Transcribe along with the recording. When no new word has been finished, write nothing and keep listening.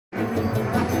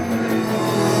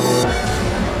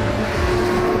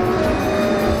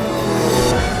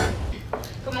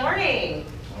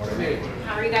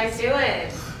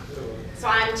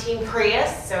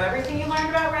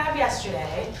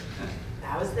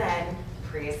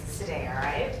Priuses today, all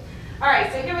right? All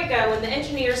right, so here we go. When the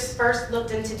engineers first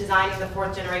looked into designing the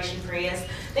 4th generation Prius,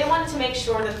 they wanted to make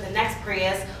sure that the next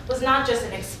Prius was not just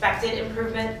an expected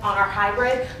improvement on our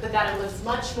hybrid, but that it was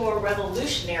much more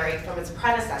revolutionary from its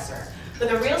predecessor. But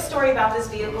the real story about this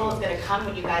vehicle is going to come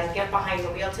when you guys get behind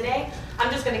the wheel today.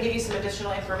 I'm just going to give you some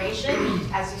additional information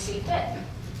as you see fit.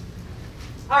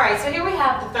 All right, so here we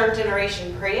have the 3rd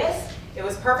generation Prius. It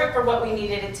was perfect for what we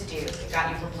needed it to do. It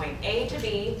got you from point A to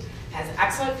B, has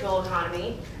excellent fuel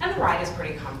economy, and the ride is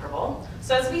pretty comfortable.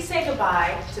 So as we say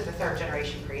goodbye to the 3rd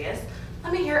generation Prius,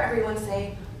 let me hear everyone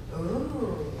say, ooh.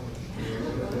 Ooh.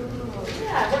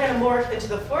 Yeah, we're going to morph into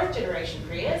the 4th generation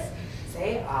Prius.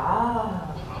 Say, ah.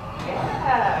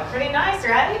 Yeah, pretty nice,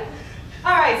 right?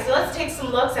 All right, so let's take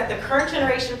some looks at the current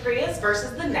generation Prius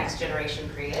versus the next generation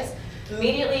Prius.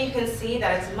 Immediately you can see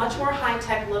that it's much more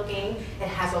high-tech looking. It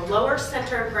has a lower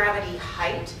center of gravity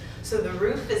height. So the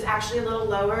roof is actually a little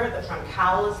lower, the front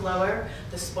cowl is lower,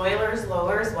 the spoiler is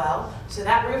lower as well. So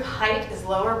that roof height is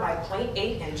lower by 0.8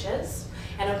 inches.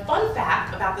 And a fun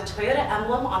fact about the Toyota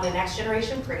emblem on the next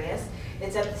generation Prius,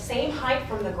 it's at the same height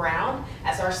from the ground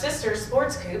as our sister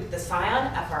sports coupe, the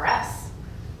Scion FRS.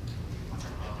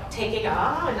 Taking,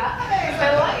 oh nice,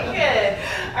 I like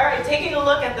it. All right, taking a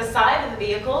look at the side of the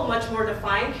vehicle, much more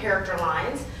defined character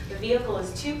lines. The vehicle is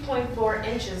 2.4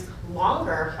 inches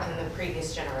longer than the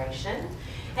previous generation.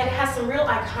 And it has some real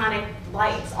iconic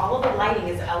lights. All of the lighting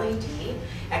is LED,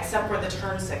 except for the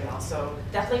turn signal. So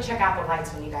definitely check out the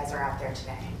lights when you guys are out there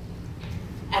today.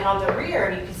 And on the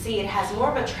rear, you can see it has more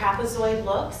of a trapezoid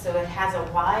look. So it has a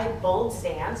wide, bold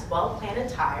stance, well-planted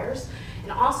tires.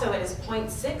 And also it is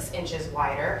 0.6 inches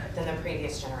wider than the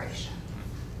previous generation.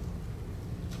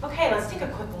 Okay, let's take a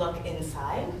quick look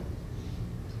inside.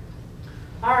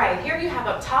 All right, here you have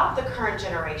up top the current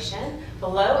generation,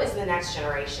 below is the next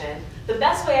generation. The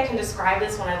best way I can describe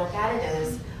this when I look at it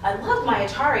is, I loved my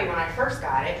Atari when I first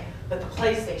got it, but the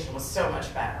PlayStation was so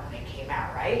much better when it came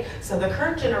out, right? So the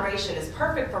current generation is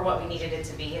perfect for what we needed it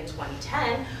to be in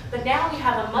 2010, but now we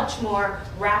have a much more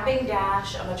wrapping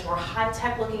dash, a much more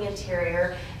high-tech looking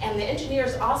interior, and the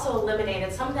engineers also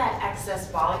eliminated some of that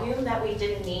excess volume that we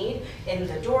didn't need in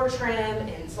the door trim,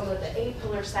 in some of the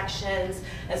A-pillar sections,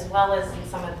 as well as in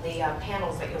some of the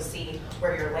panels that you'll see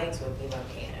where your legs would be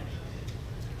located.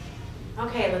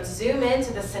 Okay, let's zoom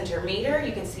into the center meter.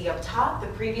 You can see up top, the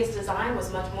previous design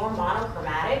was much more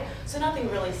monochromatic, so nothing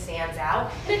really stands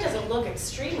out, and it doesn't look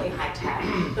extremely high-tech.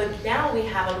 But now we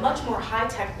have a much more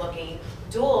high-tech looking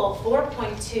dual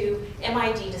 4.2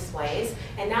 MID displays,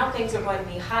 and now things are going to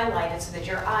be highlighted so that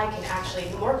your eye can actually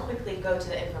more quickly go to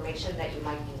the information that you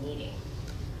might be needing.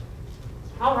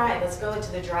 All right, let's go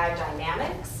into the drive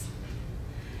dynamics.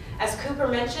 As Cooper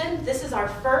mentioned, this is our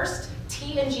first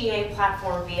TNGA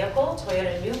platform vehicle,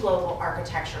 Toyota New Global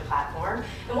Architecture Platform.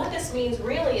 And what this means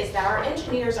really is that our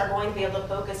engineers are going to be able to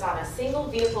focus on a single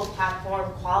vehicle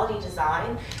platform quality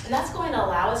design, and that's going to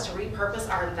allow us to repurpose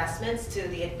our investments to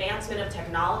the advancement of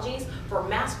technologies for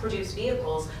mass-produced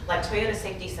vehicles like Toyota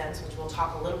Safety Sense, which we'll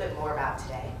talk a little bit more about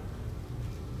today.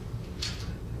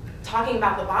 Talking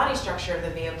about the body structure of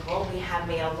the vehicle, we have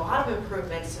made a lot of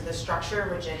improvements to the structure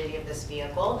and rigidity of this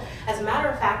vehicle. As a matter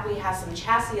of fact, we have some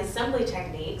chassis assembly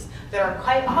techniques that are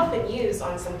quite often used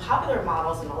on some popular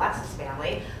models in the Lexus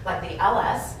family, like the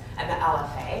LS and the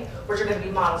LFA, which are going to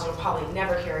be models you'll probably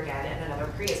never hear again in another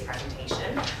Prius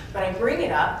presentation. But I bring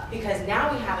it up because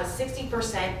now we have a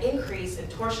 60% increase in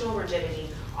torsional rigidity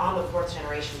on the 4th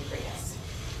generation Prius.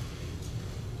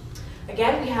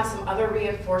 Again, we have some other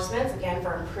reinforcements, again,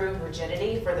 for improved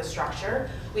rigidity for the structure.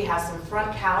 We have some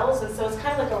front cowls, and so it's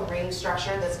kind of like a ring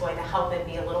structure that's going to help it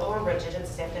be a little more rigid and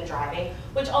stiff in driving,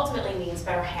 which ultimately means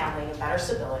better handling and better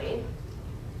stability.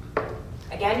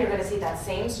 Again, you're going to see that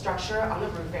same structure on the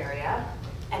roof area,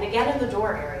 and again in the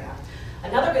door area.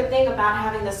 Another good thing about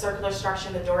having the circular structure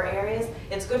in the door areas,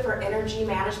 it's good for energy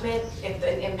management if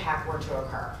an impact were to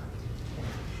occur.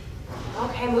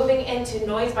 Okay, moving into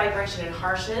noise, vibration, and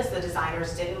harshness, the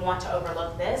designers didn't want to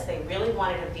overlook this. They really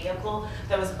wanted a vehicle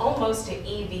that was almost to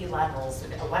EV levels,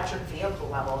 an electric vehicle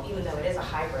level, even though it is a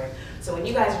hybrid. So when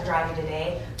you guys are driving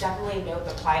today, definitely note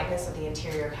the quietness of the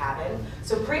interior cabin.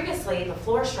 So previously, the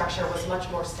floor structure was much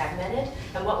more segmented,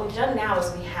 and what we've done now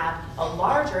is we have a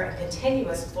larger and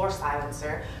continuous floor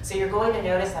silencer, so you're going to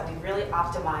notice that we really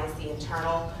optimize the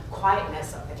internal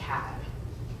quietness of the cabin.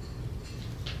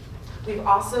 We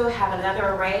also have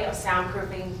another array of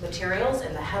soundproofing materials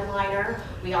in the headliner.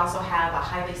 We also have a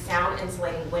highly sound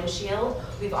insulating windshield.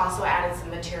 We've also added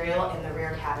some material in the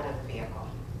rear cabin of the vehicle.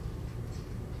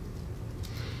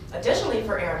 Additionally,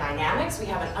 for aerodynamics, we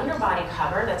have an underbody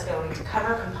cover that's going to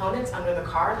cover components under the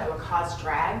car that would cause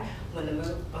drag when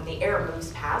the air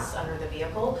moves past under the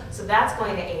vehicle. So that's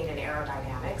going to aid in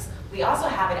aerodynamics. We also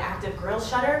have an active grille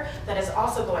shutter that is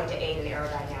also going to aid in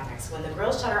aerodynamics. When the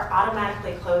grille shutter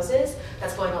automatically closes,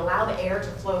 that's going to allow the air to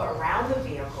flow around the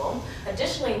vehicle.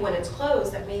 Additionally, when it's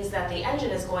closed, that means that the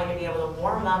engine is going to be able to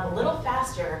warm up a little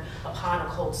faster upon a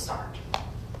cold start.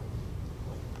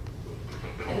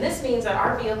 And this means that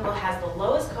our vehicle has the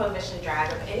lowest coefficient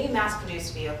drag of any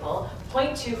mass-produced vehicle,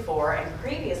 0.24, and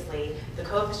previously the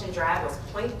coefficient drag was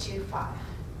 0.25.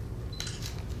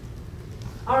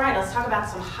 All right, let's talk about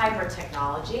some hybrid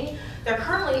technology. There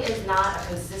currently is not a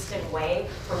consistent way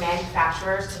for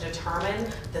manufacturers to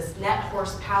determine the net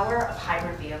horsepower of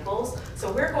hybrid vehicles,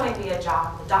 so we're going to be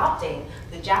adopting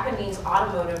the Japanese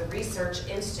Automotive Research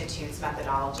Institute's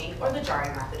methodology, or the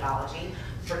JARI methodology,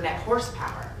 for net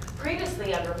horsepower.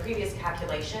 Previously, under previous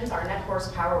calculations, our net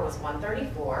horsepower was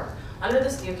 134. Under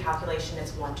this new calculation,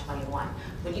 it's 121.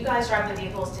 When you guys drive the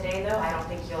vehicles today, though, I don't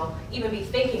think you'll even be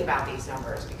thinking about these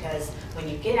numbers, because when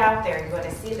you get out there, you're going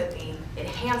to see that the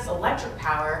enhanced electric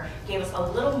power gave us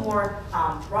a little more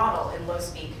throttle in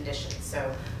low-speed conditions.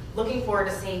 So looking forward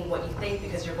to seeing what you think,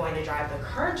 because you're going to drive the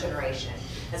current generation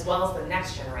as well as the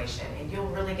next generation, and you'll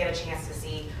really get a chance to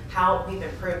see how we've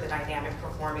improved the dynamic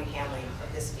performing handling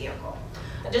of this vehicle.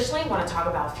 Additionally, I want to talk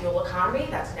about fuel economy.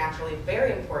 That's naturally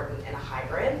very important in a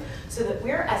hybrid, so that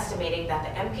we're estimating that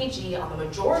the MPG on the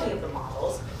majority of the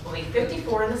models will be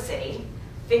 54 in the city,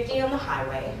 50 on the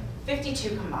highway,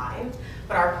 52 combined,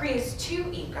 but our Prius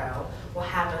 2 Eco will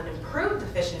have an improved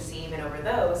efficiency even over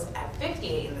those at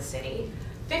 58 in the city,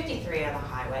 53 on the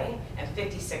highway, and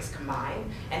 56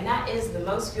 combined, and that is the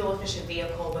most fuel efficient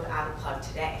vehicle without a plug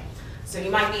today. So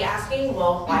you might be asking,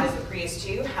 well, why does the Prius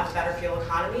 2 have better fuel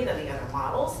economy than the other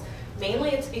models? Mainly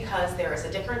it's because there is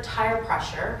a different tire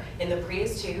pressure in the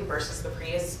Prius 2 versus the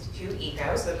Prius 2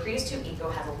 Eco. So the Prius 2 Eco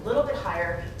has a little bit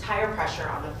higher tire pressure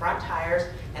on the front tires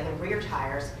and the rear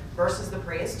tires versus the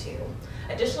Prius 2.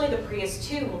 Additionally, the Prius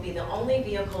 2 will be the only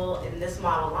vehicle in this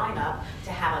model lineup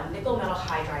to have a nickel metal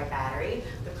hydride battery.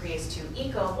 The Prius 2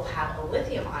 Eco will have a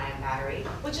lithium ion battery,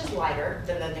 which is lighter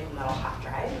than the nickel metal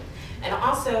hydride. And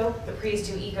also, the Prius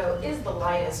 2 Eco is the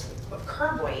lightest of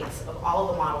curb weights of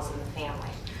all the models in the family.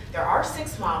 There are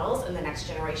 6 models in the next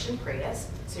generation Prius.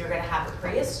 So you're going to have the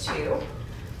Prius 2,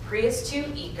 Prius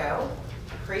 2 Eco,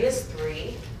 Prius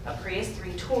 3, a Prius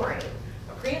 3 Touring,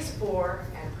 a Prius 4,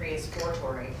 and a Prius 4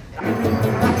 Touring.